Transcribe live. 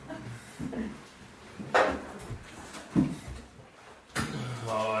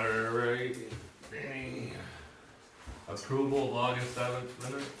Alright, any approval of August 7th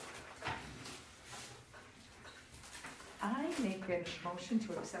minutes? I make a motion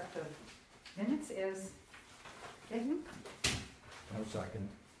to accept the minutes as written. No second.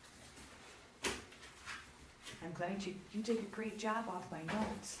 I'm glad you did a great job off my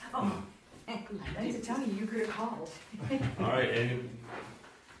notes. Oh, I need to tell you, you could have called. Alright, and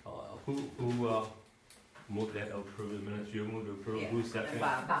who moved that approve the minutes? You moved to approve, who's second?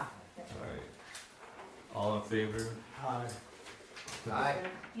 Bob. Alright, all in favor? Aye. Aye.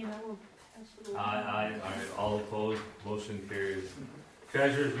 You know, we'll pass it along. Aye, alright, all opposed, motion carries.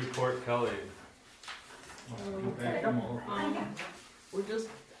 Treasurer's report, Kelly. Okay. We're just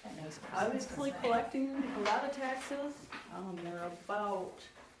obviously collecting a lot of taxes. They're about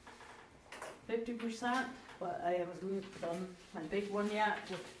 50%, but I haven't done my big one yet,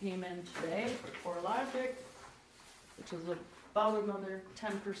 which came in today for CoreLogic, which is about another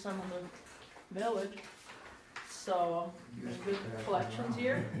 10% of the village. So, there's good collections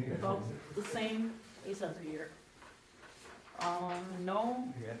here, about the same as every year.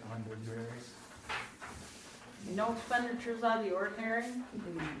 No expenditures out of the ordinary.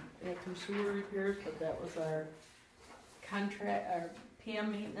 We had some sewer repairs, but that was our contract, our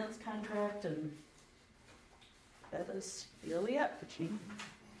PM maintenance contract, and that is really it for Chief.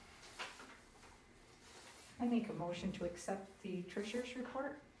 I make a motion to accept the treasurer's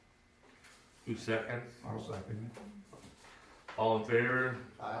report. Who's second? I'll second. All in favor?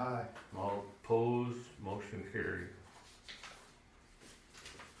 Aye. All opposed, motion carried.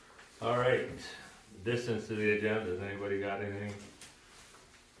 Alright, distance to the agenda, has anybody got anything?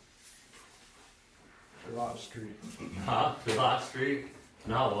 Lot Street. Huh, to Lot Street?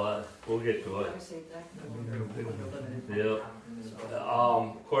 Now what? We'll get to it. Yep.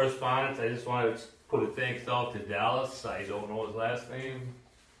 Correspondence, I just wanted to put a thanks out to Dallas, I don't know his last name,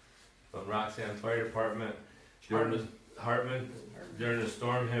 from Roxanne Fire Department. Hartman, during the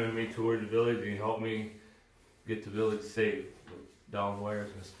storm, him and me toured the village, and he helped me get the village safe, with down wires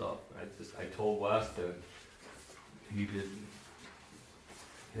and stuff. I told West, and he did,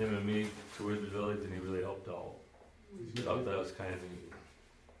 him and me toured the village, and he really helped out. Thought that was kinda neat.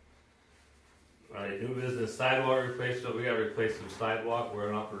 Alright, new business, sidewalk replacement, we gotta replace some sidewalk,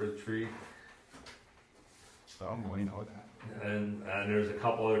 we're up a tree. So, we know that. And there's a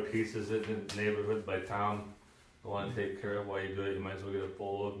couple other pieces in the neighborhood by town I wanna take care of. While you do it, you might as well get a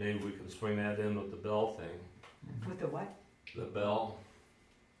full load, maybe we can swing that in with the bell thing. With the what? The bell,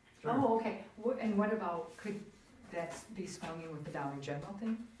 Oh, okay. And what about, could that be swung in with the Dollar General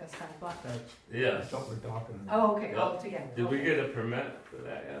thing? That's kind of block. yes. That's what we're talking about. Oh, okay, Yep. all together. Did we Okay. get a permit for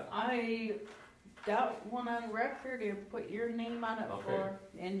that yet? I got one on record, you put your name on it Okay. for,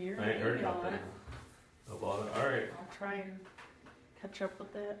 and your I ain't heard name on nothing it. about it, alright, I'll try and catch up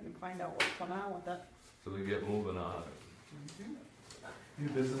with that and find out what's going on with it. so we get moving on it. New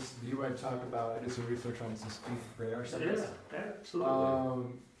business, do you want to talk about, I did some research on some speed radar sensors.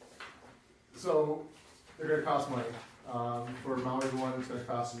 Absolutely. So, they're gonna cost money. For Maui one, it's gonna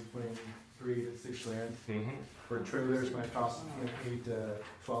cost between $3 to $6 grand. Mhm. For a trailer, it's gonna cost $8 to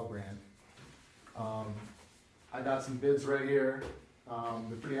 $12 grand. I got some bids right here.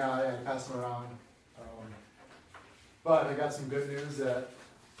 They're pretty high, I passed them around. But I got some good news that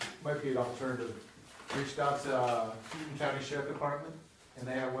might be an alternative. Reached out to Houghton County Sheriff Department, and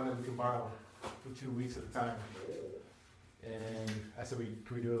they have one that we can borrow for 2 weeks at a time. And I said,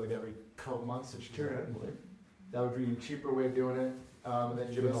 can we do it like every couple months? And she said, that would be a cheaper way of doing it. And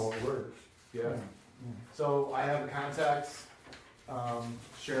then give us all it works. Yeah. So I have a contact,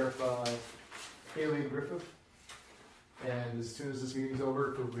 Sheriff Haley Griffith. And as soon as this meeting's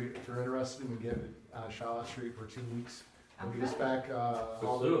over, if you're interested, we get Charlotte Street for 2 weeks. We'll get us back.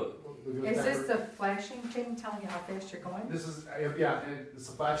 Let's do it. we'll get us Is back this the flashing thing telling you how fast you're going? This is, yeah, it's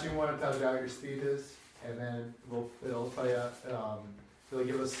a flashing one, it tells you how your speed is, and then it'll tell you, they'll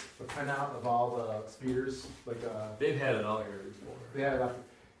give us a printout of all the speeders, like, They've had it out here before. they had it up.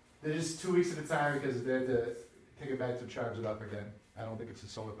 They're just 2 weeks at a time because they had to take it back to charge it up again. I don't think it's a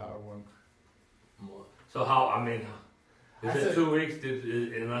solar power one. So how, I mean, I is it said- 2 weeks,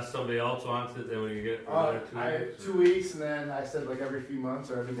 unless somebody else wants it, then we get another 2 weeks? 2 weeks, and then I said like every few months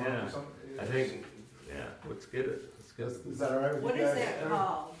or every month Yeah. or something. I think, yeah, let's get it, let's get it. Is that all right with What you is guys? that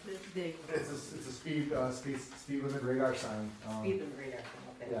called? The It's a speed limit radar sign. speed limit radar,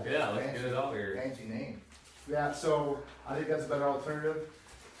 okay. Yeah. Yeah, let's get it out here. Fancy name. Yeah, so I think that's a better alternative.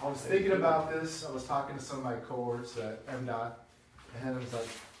 I was thinking about this, I was talking to some of my cohorts at MDOT, and it was like,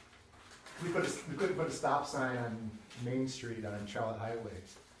 we couldn't put a stop sign on Main Street on Charlotte Highway,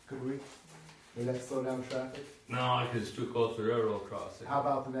 Could we? Would that slow down traffic? No, because it's too close to the railroad crossing. How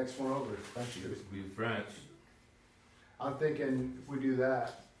about the next one over, French Street? Used to be French. I'm thinking if we do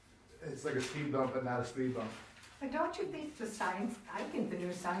that, it's like a speed bump, but not a speed bump. But don't you think the signs, I think the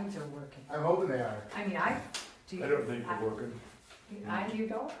new signs are working. I'm hoping they are. I mean, do you? I don't think they're working. You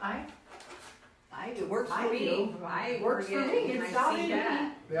don't? It works I for me. do. I Works for forget me. when It's I not see me.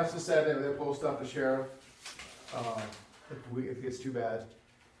 that. They also said that they'll post up the sheriff, if it gets too bad.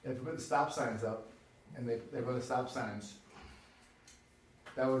 If we put the stop signs up, and they run the stop signs,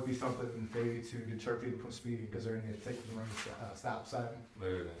 that would be something maybe to deter people from speeding, because they're gonna take them run the stop sign.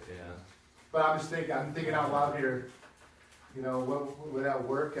 Maybe, yeah. But I'm thinking out loud here, you know, what, would that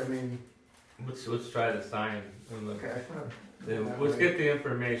work? I mean, Let's try the sign. And okay. then let's get the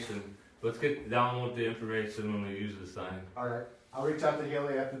information. Let's download the information when we use the sign. All right, I'll reach out to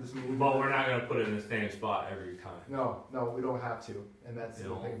Haley after this meeting. But we're not gonna put it in the same spot every time. No, we don't have to, and that's the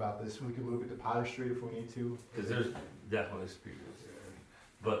No. thing about this, we can move it to Potter Street if we need to. Because there's definitely speakers there.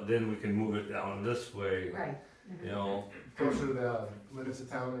 But then we can move it down this way, Right. you know. Closer to the limits of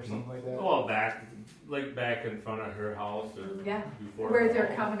town or something like that. Well, back in front of her house or Yeah, before. where her they're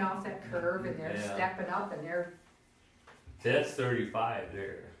house. coming off that curve and they're Yeah. stepping up and That's 35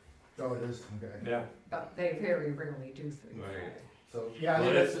 there. Oh, it is, okay. Yeah. but they very rarely do things. Right. So, yeah, I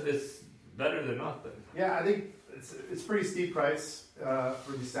Well, think it's better than nothing. yeah, I think it's pretty steep price,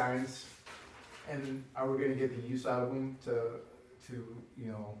 for these signs. And are we gonna get the use out of them to,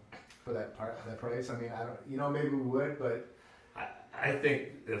 you know, for that price? I mean, I don't, you know, maybe we would, but I think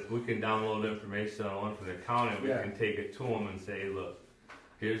if we can download information on one from the county, we Yeah. can take it to them and say, look,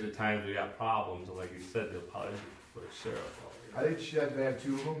 here's the times we got problems. And like you said, they'll probably put a sheriff out I think she had to have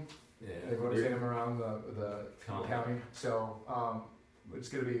two of them. here. They're rotating them around the county, so, it's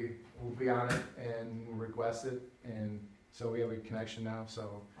gonna be, we'll be on it and we'll request it, and so we have a connection now,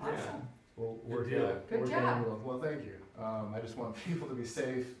 so Awesome. we'll Good work deal. it. Good job. Well, thank you, I just want people to be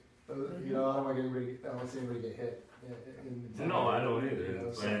safe, you know, I don't want to see anybody get hit in. No, I don't You know,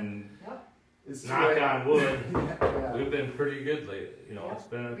 either. so And it's knock on wood, Yeah, we've been pretty good lately. You know, it's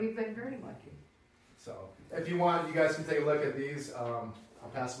been. We've been very lucky. so, if you want, you guys can take a look at these, I'll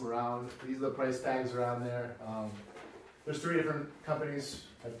pass them around, these are the price tags around there, there's 3 different companies,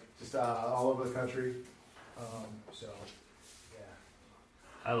 just, all over the country, so, yeah.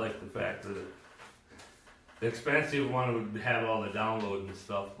 I like the fact that the expensive one would have all the download and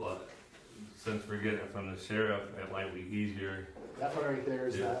stuff, but since we're getting it from the sheriff, it might be easier That one right there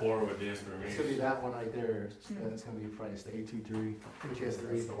is to that, forward the it's gonna be information. that one right there, Hmm. that's gonna be priced, the AT3, which has the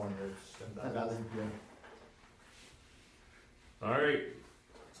That's the one that's 10,000, yeah. All right.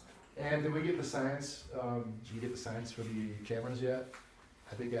 And did we get the signs, did you get the signs for the cameras yet?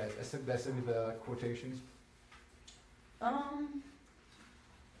 I think I sent the quotations.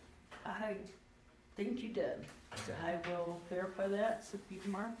 I think you did. I will verify that, so if you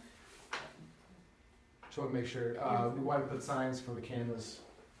tomorrow. Just want to make sure, we want to put signs for the cameras,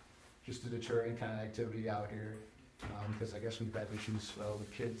 just to deter any kind of activity out here, because I guess we've had issues,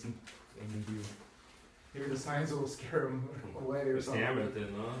 with kids and maybe maybe the signs will scare them away or something. Damn it, then,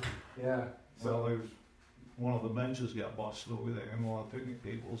 huh? Yeah, Well, so, there's, one of the benches got busted over there, and one of the picnic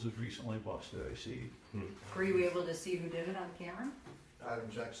tables is recently busted, I see. Were you able to see who did it on camera? I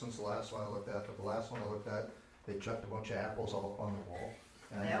haven't checked since the last one I looked at, but the last one I looked at, they chucked a bunch of apples all up on the wall.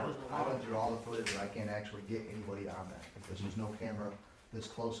 And That was I went through all the footage, and I can't actually get anybody on that, because there's no camera that's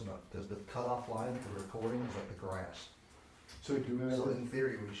close enough, because the cutoff line for recording is like the grass. so we do So that. in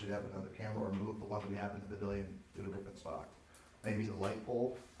theory, we should have another camera, or move the one we have in the pavilion to a different spot. Maybe the light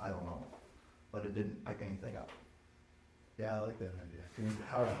pole, I don't know, but it didn't pick anything up. Yeah, I like that idea.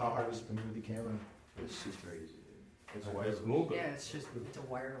 How hard is it to move the camera? It's just very easy. It's Let's wireless. move it. Yeah, it's a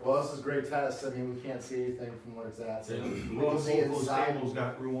wireless. Well, this is a great test, I mean, we can't see anything from where it's at, so. Yeah. We Well, can see both those inside. tables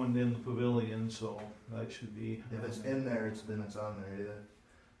got ruined in the pavilion, so that should be. If it's in there, then it's on there, yeah.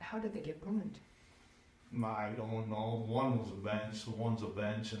 How did they get ruined? I don't know, one was a bench, the one's a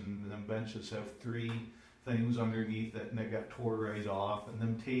bench, and them benches have 3 things underneath it, and they got tore right off, and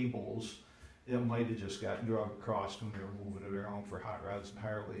them tables, it might have just gotten drug across when they were moving it around for hot rods and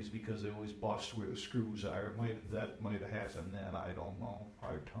Harleys, because they always bust where the screws are. That might have happened then, I don't know,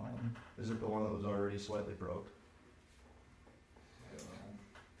 hard time. Is it the one that was already slightly broke? I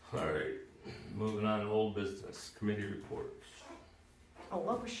don't know. All right. Moving on to old business committee reports. Oh,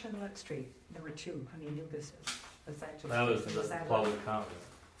 what was Charlotte Street? There were 2, I mean, new business. Was that just? That was the that public comment.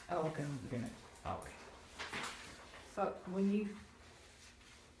 Oh, okay. Okay. So when you,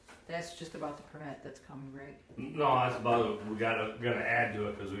 that's just about the permit that's coming, right? No, that's about it. We gonna add to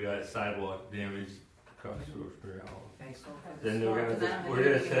it because we got sidewalk damage across Roseberry Hollow. Thanks. Then we're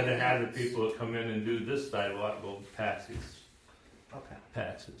gonna send to have the people that come in and do this sidewalk go patches. Okay.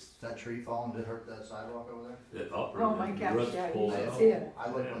 Patches. Is that tree falling did hurt that sidewalk over there? The upper, Oh my the gosh, roots yeah, you pulled should out. see it.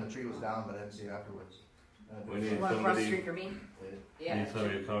 I looked when the tree was down, but I didn't see it afterwards. We need You want to cross the somebody, street for me? Yeah. need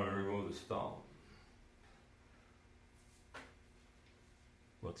somebody to come and remove the stump.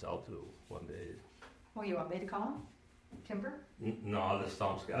 What's I'll do one day. Well, you want me to call him? Timber? No, the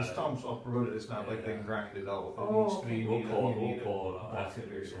stump's got The it. stump's uprooted, it's not like they Yeah. grind it out. It Oh, needs to be- We'll you pull need it out. bucket That's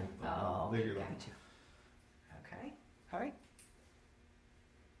it. or something. Oh, Bigger than- gotcha. Okay, all right.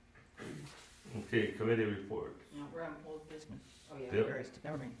 Okay, committee report. No, we're on old business. Oh, yeah, Yep. there is,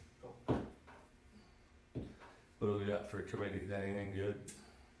 never mind. What do we got for committee? Anything good?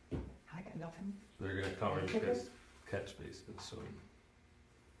 I got nothing. They're gonna come and Tickets? catch basin soon.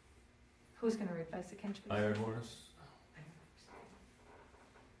 Who's gonna replace the catch basin? Iron Horse.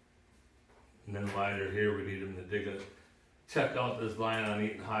 And then while they're here, we need them to dig a, check out this line on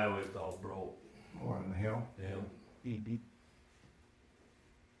Eaton Highway, it's all broke. Or on the hill. Yeah.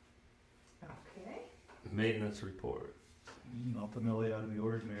 Okay. Maintenance report. Nothing really out of the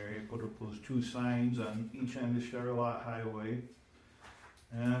ordinary. I put up those 2 signs on each end of Charlotte Highway.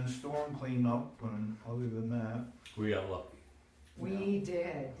 And storm cleanup, and other than that, We got lucky. We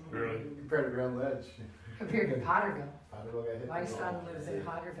did, Really? Compared to Grand Ledge, compared to Potterville. Potterville got hit. My pretty son hard. lives in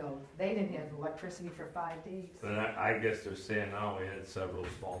Potterville. They didn't have electricity for 5 days. And I guess they're saying now we had several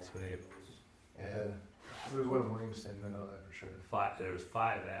small tornadoes. Yeah, there was one in Williamston, I know that for sure. There was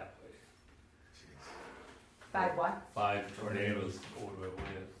 5 that way. 5 what? 5 tornadoes over the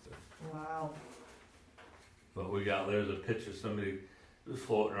Williamston. Wow. But there's a picture, somebody was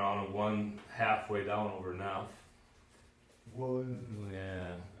floating around and one halfway down over Neff. Well,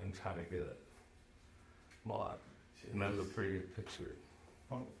 Yeah, I'm trying to get it. But and that was a pretty good picture.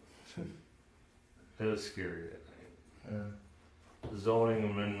 It was scary that night. Zoning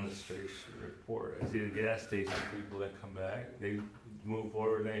administration report. I see the gas station people that come back. They move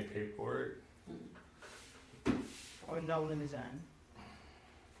forward, they pay for it. Or Nolan is on.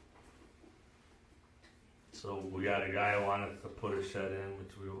 So we got a guy who wanted to put a shed in,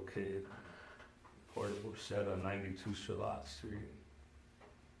 which we okayed. Portable shed on 92 Charlotte Street.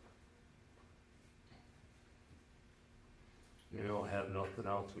 You don't have nothing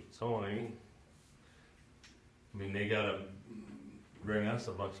else with zoning. I mean, they gotta bring us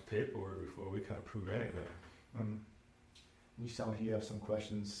a bunch of paperwork before we can approve anything. You sound like you have some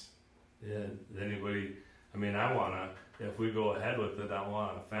questions. Yeah, anybody, I mean, if we go ahead with it, I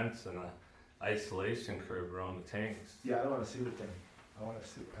want a fence and a isolation curb around the tanks. Yeah, I don't wanna see the thing. I wanna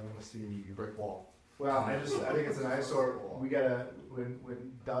see your brick wall. Well, I think it's an eyesore. We gotta, when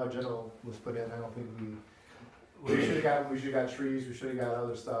Dollar General was put in, I don't think we should've got trees, we should've got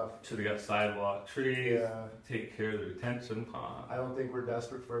other stuff. Should've got sidewalk, trees, Yeah, take care of the retention pond. I don't think we're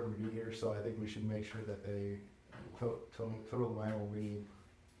desperate for them to be here, so I think we should make sure that they total the line what we need.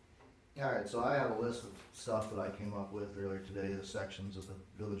 Alright, so I have a list of stuff that I came up with earlier today, the sections of the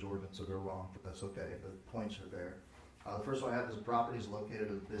village ordinance that are wrong, but that's okay, the points are there. The first one I have is the property is located at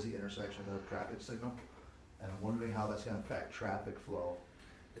a busy intersection with a traffic signal, and I'm wondering how that's gonna affect traffic flow.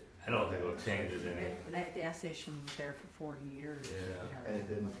 I don't think it'll change it any. And that gas station was there for 40 years. Yeah. And it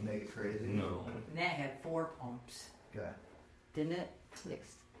didn't make it crazy? No. And that had 4 pumps, Okay. didn't it?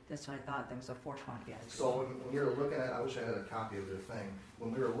 Yes. That's what I thought, there was a 4-pump gas. So when we were looking at, I wish I had a copy of their thing,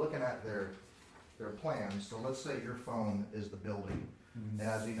 when we were looking at their plans, so let's say your phone is the building, and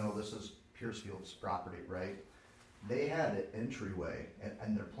as you know, this is Piercefield's property, right? They had an entryway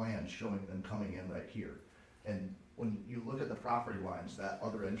and their plans showing them coming in right here. And when you look at the property lines, that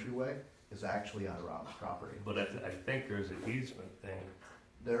other entryway is actually on Rob's property. But I think there's an easement thing.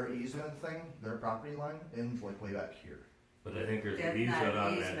 Their easement thing, their property line ends like way back here. But I think there's That's an not easement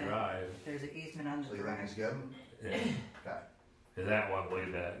on that easement. drive. There's an easement on So the you think drive. he's good? Yeah. Okay. Is that one way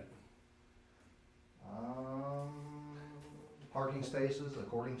back? Parking spaces,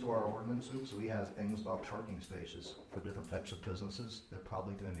 according to our ordinances, we have things about parking spaces for different types of businesses. They're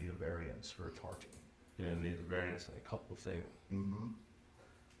probably gonna need a variance for parking. You're gonna need a variance on a couple things. Mm-hmm.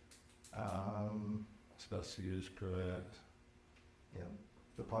 Special use permit. Yeah,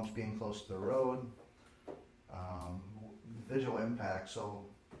 the punch being close to the road. Visual impact, so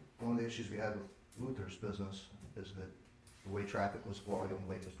one of the issues we had with Luther's business is that the way traffic was flowing and the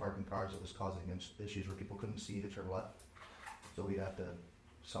way it was parking cars, it was causing issues where people couldn't see to turn left. So we'd have to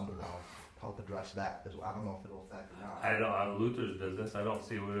somehow help address that, as well. I don't know if it'll affect or not. I don't, on Luther's business, I don't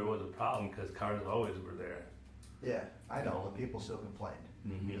see where there was a problem, cause cars always were there. Yeah, I know, but people still complained,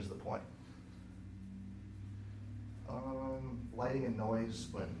 is the point. Lighting and noise,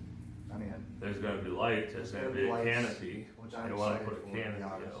 but I mean, There's gonna be lights, there's gonna be a Lights. canopy. which They I'm wanna excited put a for, to be canopy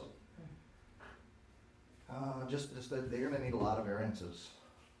honest. out. Just that they're gonna need a lot of variances.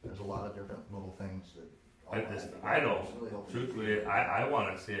 There's a lot of different little things that. I don't, Just really hope we- truthfully, I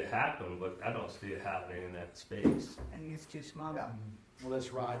wanna see it happen, but I don't see it happening in that space. I think it's too small. Yeah. Well,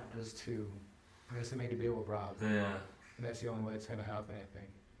 this rod does too. It has to make a deal with Rob, Yeah, and that's the only way it's gonna happen, I think.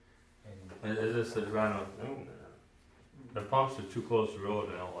 And it is around, the pumps are too close to the road,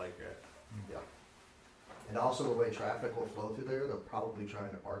 and I don't like that. Yeah. And also the way traffic will flow through there, they're probably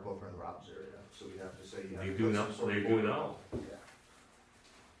trying to park over in Rob's area, so we have to say you have They to do put know, some sort they of do border. know, Yeah.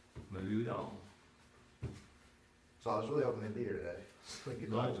 maybe you don't. So I was really hoping they'd be here today. So we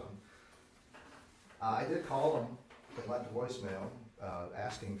could talk to them. I did call them, they left a voicemail,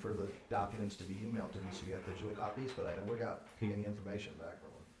 asking for the documents to be emailed to me so you have digital copies, but I never got any information back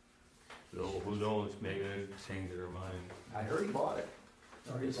from them. So who knows, maybe they change their mind. I heard he bought it.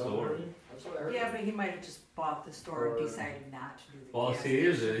 It's store. That's what I heard. Yeah, but he might have just bought the store and decided not to do the. Well, gas see,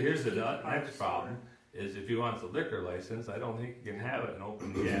 here's station. the He bought next the store. problem, is if he wants a liquor license, I don't think he can have it and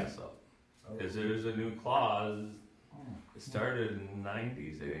open the gas up. Cause there's a new clause, it started in the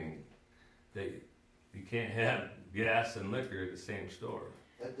nineties, I think, that you can't have gas and liquor at the same store.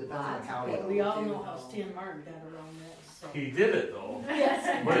 It depends on the county. But we all know how Stan Martin got around that, so. He did it though,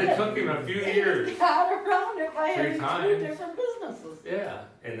 Yes. but it took him a few years. He got around it by 3 having times. 2 different businesses. Yeah,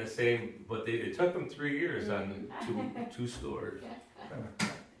 and the same, but it took him 3 years on two stores.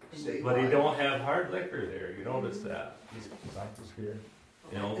 But he don't have hard liquor there, you notice that, here.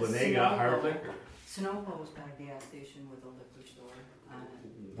 you know, when they got hard liquor. Snowball's got a gas station with a liquor store on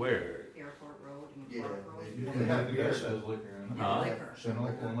Where? Airport Road and Yeah, Clark Road. they- One like this has liquor in it. Yeah, Huh? liquor.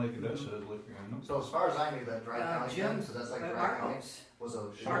 One like this has liquor in it. So as far as I knew, that Dry County thing, Jim's, so that's like by Dry County, Marcos. was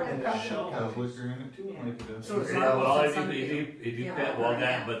a. Sharp in County. Shell has counties. liquor in it too, like this. So it's Yeah, not- well, it's it something- depends, Yeah. well,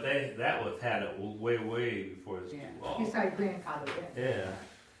 that was had it way before this Yeah. law. He's like grandfather in. Yeah,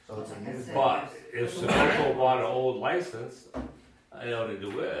 So it's a Like I new. said. but if Sunoco bought an old license, I ought to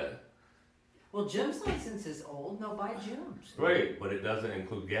do it. Well, Jim's license is old, they'll buy Jim's. Right, but it doesn't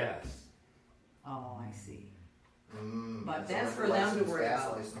include gas. Oh, I see. it's But that's a for them to license, worry gas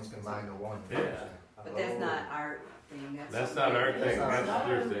about. license combined to one. Yeah. But that's not our thing, That's not our thing, That's that's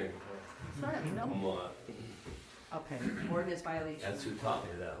their thing. Sorry, no. Come on, Okay, ordinance violation. that's who taught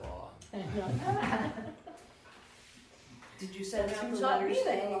me that law. Did you send out Who the taught letters me to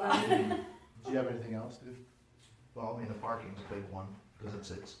that? anyone? Do you have anything else, dude? Well, I mean, the parking's a big one, because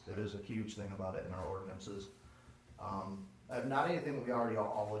it is a huge thing about it in our ordinances. Not anything that we already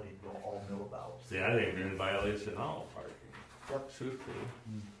all know about. See, I think you're in violation of all parking. Yep. Truthfully.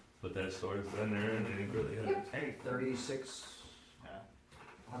 But that store's been there and they really haven't changed.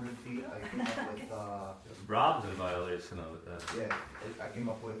 3,600 feet, I came up with, Rob's in violation of it then. yeah, I came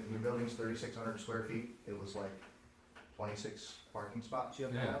up with, your building's 3,600 square feet, it was like 26 parking spots you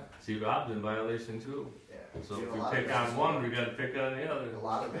have to Yeah, have. see, Rob's in violation too. Yeah. So You if have a we lot of pick on businesses- one, we gotta pick on the other. A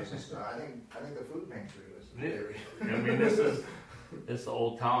lot of businesses, I think the food pantry was. Yeah. I mean, this is the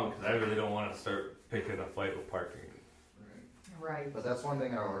old town, cause I really don't wanna start picking a fight with parking. Right. But that's one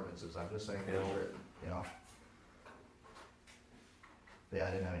thing in our ordinances, I'm just saying, Yeah. it's written, you know. Yeah,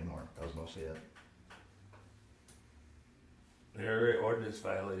 I didn't have any more, that was mostly it. There are ordinance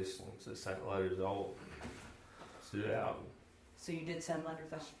violations, they sent letters out. Sit out. So you did send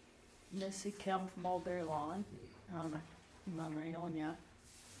letters out? Missy Kim from Mulberry Lawn. I don't know, remember on yet.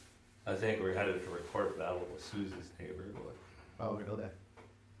 I think we're headed for a court battle with Susie's neighbor, but Oh, really?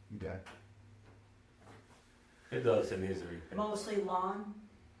 Okay. it does, it needs to be fixed. Mostly lawn?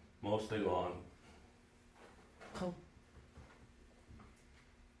 Mostly lawn. Cool.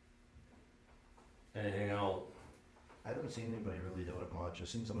 Anything else? I haven't seen anybody really do it much, I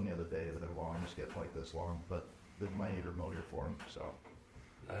seen someone the other day that their lawns get like this long, but they might need to mow your for them, so.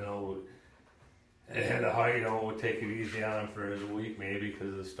 I know, it had a high, you know, we'll take it easy on him for a week maybe because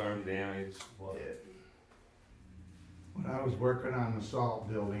of the storm damage, but Yeah. When I was working on the salt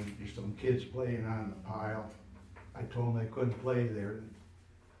building, there's some kids playing on the pile. I told them they couldn't play there.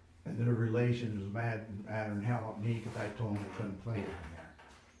 And their relations was madder than hell at me because I told them they couldn't play down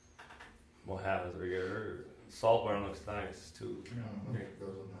there. what happens, we get hurt. Salt barn looks nice too.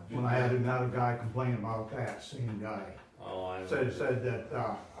 When I had another guy complain about that, same guy. Oh, I know. Said that,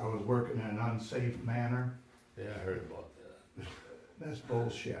 I was working in an unsafe manner. Yeah, I heard about that. That's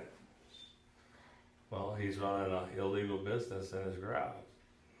bullshit. Well, he's running an illegal business in his garage.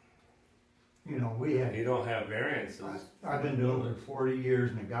 You know, we had, He don't have variances. I've been doing it for 40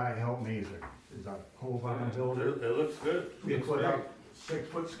 years and the guy helped me is a whole barn builder. It looks good. We Looks put great. up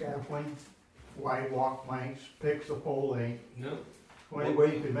 6-foot scaffolding, wide walk planks, picks the pole length, No, Only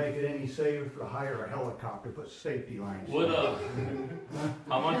way you could make it any safer to hire a helicopter, put safety lines. What,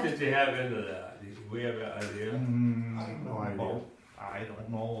 how much did you have into that? Do we have an idea? I have no idea. I don't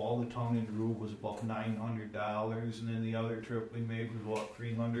know, all the tongue and groove was about $900, and then the other trip we made was what,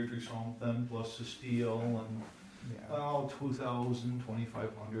 300 or something, plus the steel, and, Yeah. well, 2,000,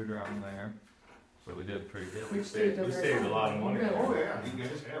 2,500 around there. So we did pretty good. We We saved saved, we over saved a lot of money. Oh, yeah, you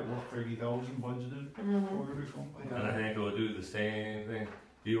guys had, what, 30,000 budgeted for it or something? And I think we'll do the same thing.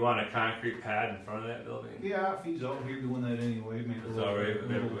 Do you want a concrete pad in front of that building? Yeah, if he's out here doing that anyway, make a It's little, all right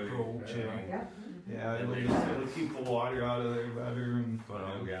with little everybody. approach, yeah. Yeah. Yeah, it'll keep the water out of there better and. Well,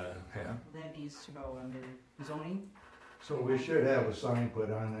 we got it, yeah. That needs to go under zoning. So we should have a sign put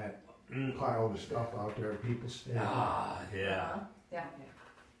on that Mm. pile of stuff out there, people stay. Ah, yeah. Yeah.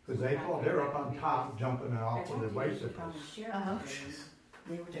 Cause they're up on top jumping off with their bicycles. Uh-huh.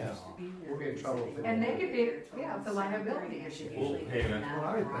 They were Yeah. supposed to be here. We'll get in trouble if they- And they could be, yeah, the liability issue. Well, hey, man. Well,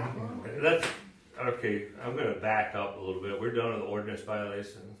 I think, That's, okay, I'm gonna back up a little bit. We're done with the ordinance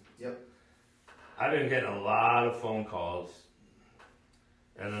violations. Yep. I've been getting a lot of phone calls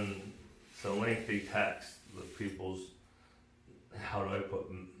and then some lengthy texts with people's, how do I put,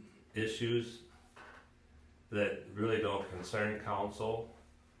 issues that really don't concern council,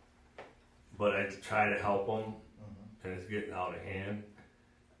 but I try to help them and it's getting out of hand.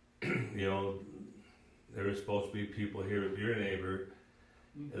 You know, there was supposed to be people here with your neighbor.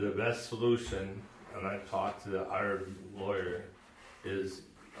 The best solution, and I've talked to our lawyer, is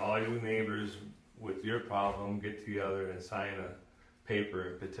all you neighbors with your problem get together and sign a paper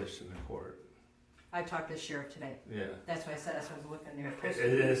and petition the court. I talked to the sheriff today. Yeah. That's why I said, that's what I was looking there.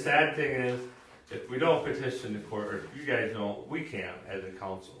 And the sad thing is, if we don't petition the court, or if you guys don't, we can't as a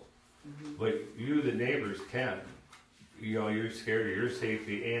council. Mhm. But you, the neighbors, can. You know, you're scared of your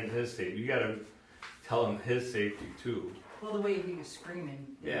safety and his safety. You gotta tell him his safety too. Well, the way he was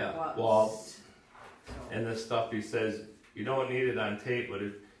screaming. it Yeah, was, well, so. And the stuff he says, you don't need it on tape, but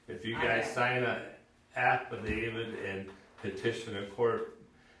if you guys Okay. sign a affidavit and petition a court,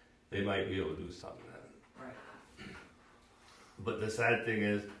 they might be able to do something then. Right. But the sad thing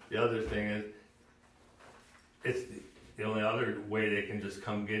is, the other thing is, it's the only other way they can just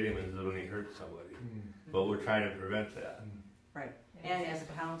come get him is when he hurts somebody. But we're trying to prevent that. Right. And as a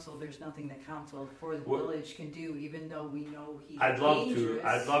council, there's nothing that council for the What- village can do, even though we know he's I'd love dangerous. to.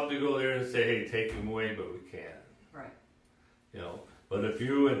 I'd love to go there and say, hey, take him away, but we can't. Right. You know. But if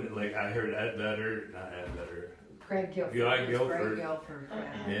you and like I heard Ed Vedder, not Ed Vedder, Greg Gilford. Guy Greg Guilford, Guilford,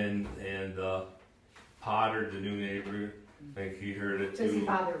 yeah. and Potter, the new neighbor, I think he heard it Does he too.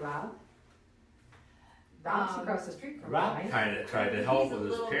 bother Rob? Rob's across the street from Rob mine. Kind of tried to help He's a with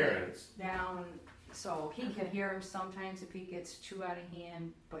his little bit parents. Down, so he can hear him sometimes if he gets too out of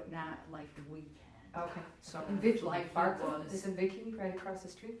hand, but not like we can. Okay. So And Vicky like Barker, was. isn't Vicky right across the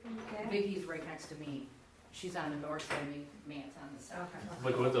street from the cat? Vicky's right next to me. She's on the north side, and Matt's on the south. Okay.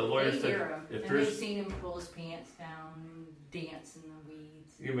 But what the lawyer They said, hear him, if and they've there's, seen him pull his pants down, dance in the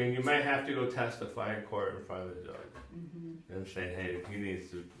weeds. you mean you might have to go testify in court in front of the judge Mm-hmm. and say, hey, he needs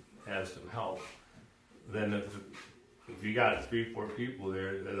to have some help. Then if you got 3-4 people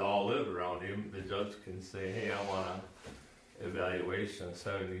there that all live around him, the judge can say, hey, I want a evaluation,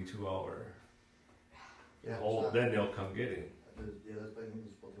 72 hour. Yeah. Oh, then they'll come get him. Yeah, that's like,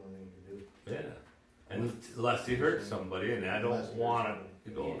 he's supposed to know anything to do. Yeah. And unless he hurts somebody, and I Unless don't he hurts want somebody. to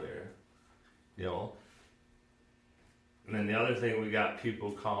go Yeah. there. You know? And then the other thing, we got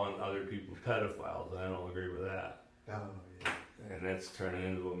people calling other people pedophiles. I don't agree with that. Oh, yeah. And that's turning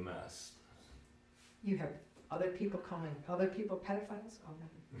into a mess. You have other people calling other people pedophiles? Oh,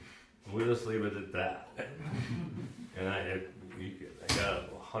 no. We'll just leave it at that. And I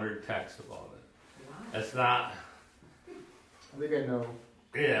got 100 texts about it. That's not, I think I know.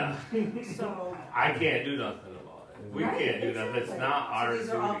 yeah, So, I can't do nothing about it. We Right, can't do nothing. It's exactly. not our these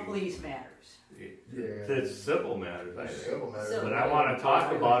are all duty. police matters. It's civil matters, I think. Civil matters. Civil. But I want to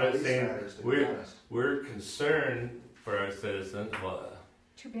talk about it, Police saying matters, to be we're honest. we're concerned for our citizens.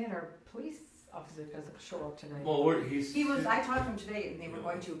 Too bad our police officer doesn't show up tonight. Well, He was, I talked to him today, and they were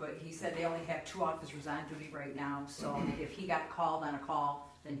going to, but he said they only have 2 officers on duty right now, so if he got called on a call,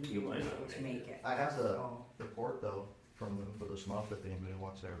 then he You would might be not able to make make it. I have the So, report though from for the SMUF if anybody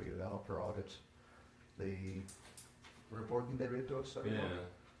wants to ever get it out for audits. The report they read to us. every yeah. month.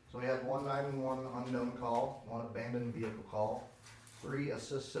 So we had 1 911 unknown call, 1 abandoned vehicle call, 3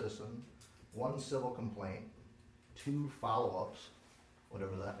 assist citizen, 1 civil complaint, 2 follow-ups,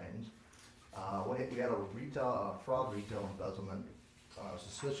 whatever that means. We had a fraud retail embezzlement,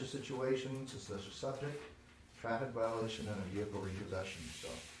 suspicious situation, suspicious subject, traffic violation, and a vehicle repossession. So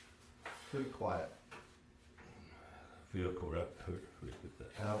pretty quiet. vehicle rep, who did that?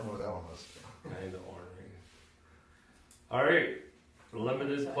 I don't know what that one was. Kinda ornery. Alright,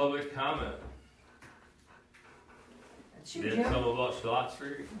 limited public comment. That's you, Did Jim. some about Schlott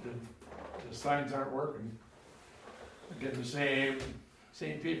Street? The signs aren't working. Again, the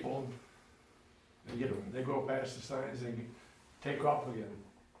same people. They go past the signs, they take off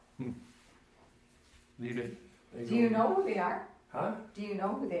again. Leave it. They Do you go- know who they are? Huh? Do you know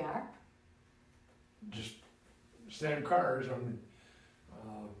who they are? Just stand cars on,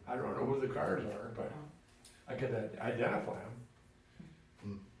 I don't know who the cars are, but I can identify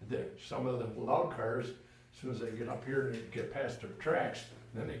them. Some of the loud cars, as soon as they get up here and they get past their tracks,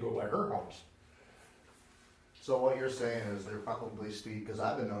 then they go by her house. So what you're saying is they're probably speed, because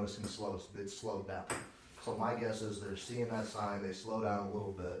I've been noticing it's slowed down. So my guess is they're seeing that sign, they slow down a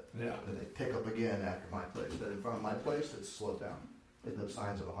little bit, Yeah. then they pick up again after my place. But in front of my place, it's slowed down. The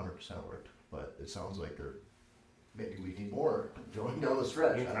signs have 100% worked, but it sounds like maybe we need more going down the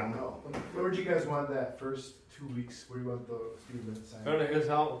stretch, I don't know. Where would you guys want that first 2 weeks, where you want the speed limit sign? Go to his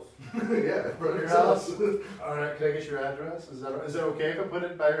house. Yeah, in front of Your house? Alright, can I get your address? Is it okay if I put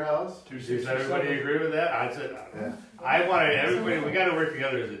it by your house? Does everybody agree with that? I said, Yeah, I wanted everybody, we gotta work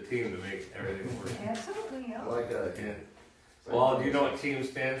together as a team to make everything work. Absolutely, I yeah. like that. Yeah. Well, do you know what team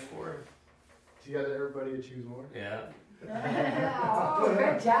stands for? Do you got everybody to choose more? Yeah. Oh,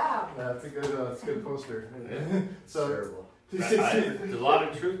 good job. That's a good poster. It's So, terrible. There's a lot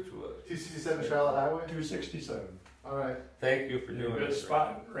of truth to it. 267 Charlotte Highway? 267. Alright, Thank you for You're doing a good this.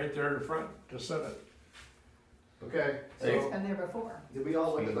 spot right there in front to set it. okay, It's so, been there before. Did we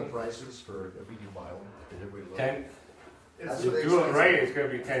all look at the prices for if we do buy one? Did everybody look? 10, That's you the do it expensive right, one. it's gonna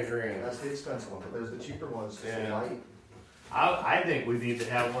be 10 grand. That's the expensive one, but there's the cheaper ones, just the Yeah. light. I think we need to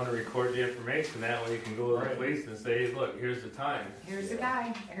have one to record the information, that way you can go to the Right. police and say, look, here's the time. Here's the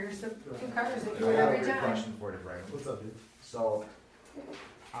guy, here's the two cars that do I it have a every good time. question for you, Brian. what's up, dude? So,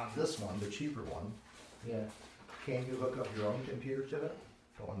 on this one, the cheaper one, Yeah, can you hook up your own computer to it?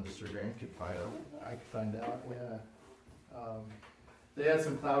 The one Mr. Grant could find out. I can find out, yeah. They had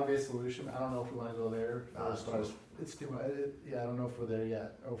some cloud-based solution, I don't know if we wanna go there. Nah, As far as- It's too much, yeah, I don't know if we're there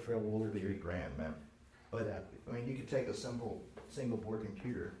yet, oh, for older. $3,000, man. But, I mean, you could take a simple, single board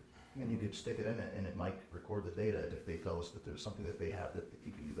computer, and you could stick it in it, and it might record the data if they tell us that there's something that they have that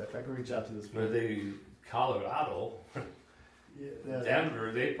you can use that. I can reach out to this. But Colorado, Yeah,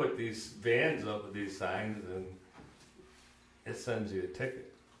 Denver, they put these vans up with these signs and it sends you a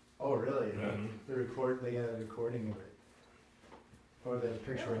ticket. Oh, really? Mhm. They got a recording of it. Or they have a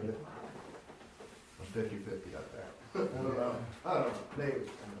picture of it. 50-50 out there. I don't know. Maybe.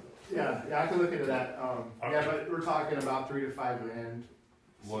 Yeah, I can look into that. Yeah, but we're talking about $3 to $5 grand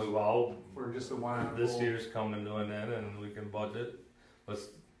Well, for just the one. this year's coming to an end and we can budget. Let's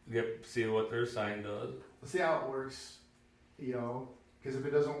see what their sign does. Let's see how it works, you know, because if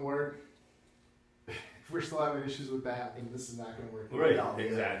it doesn't work, if we're still having issues with that, then this is not gonna work. Right, No, yeah,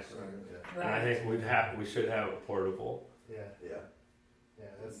 exactly. yeah, And I think we should have a portable Yeah, Yeah. yeah,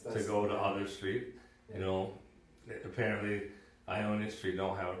 that's. to go to other street. You know, apparently Ionia Street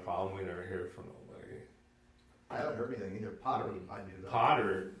don't have a problem. We never hear from nobody. I haven't heard anything either. Pottery, I do that.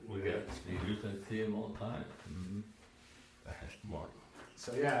 Potter, we got You used to see them all the time. Mhm. Mark.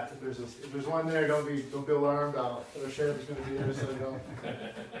 So yeah, if there's one there, don't be alarmed. The sheriff's gonna be there, so don't.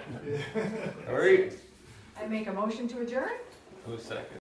 All right, I make a motion to adjourn? who's second?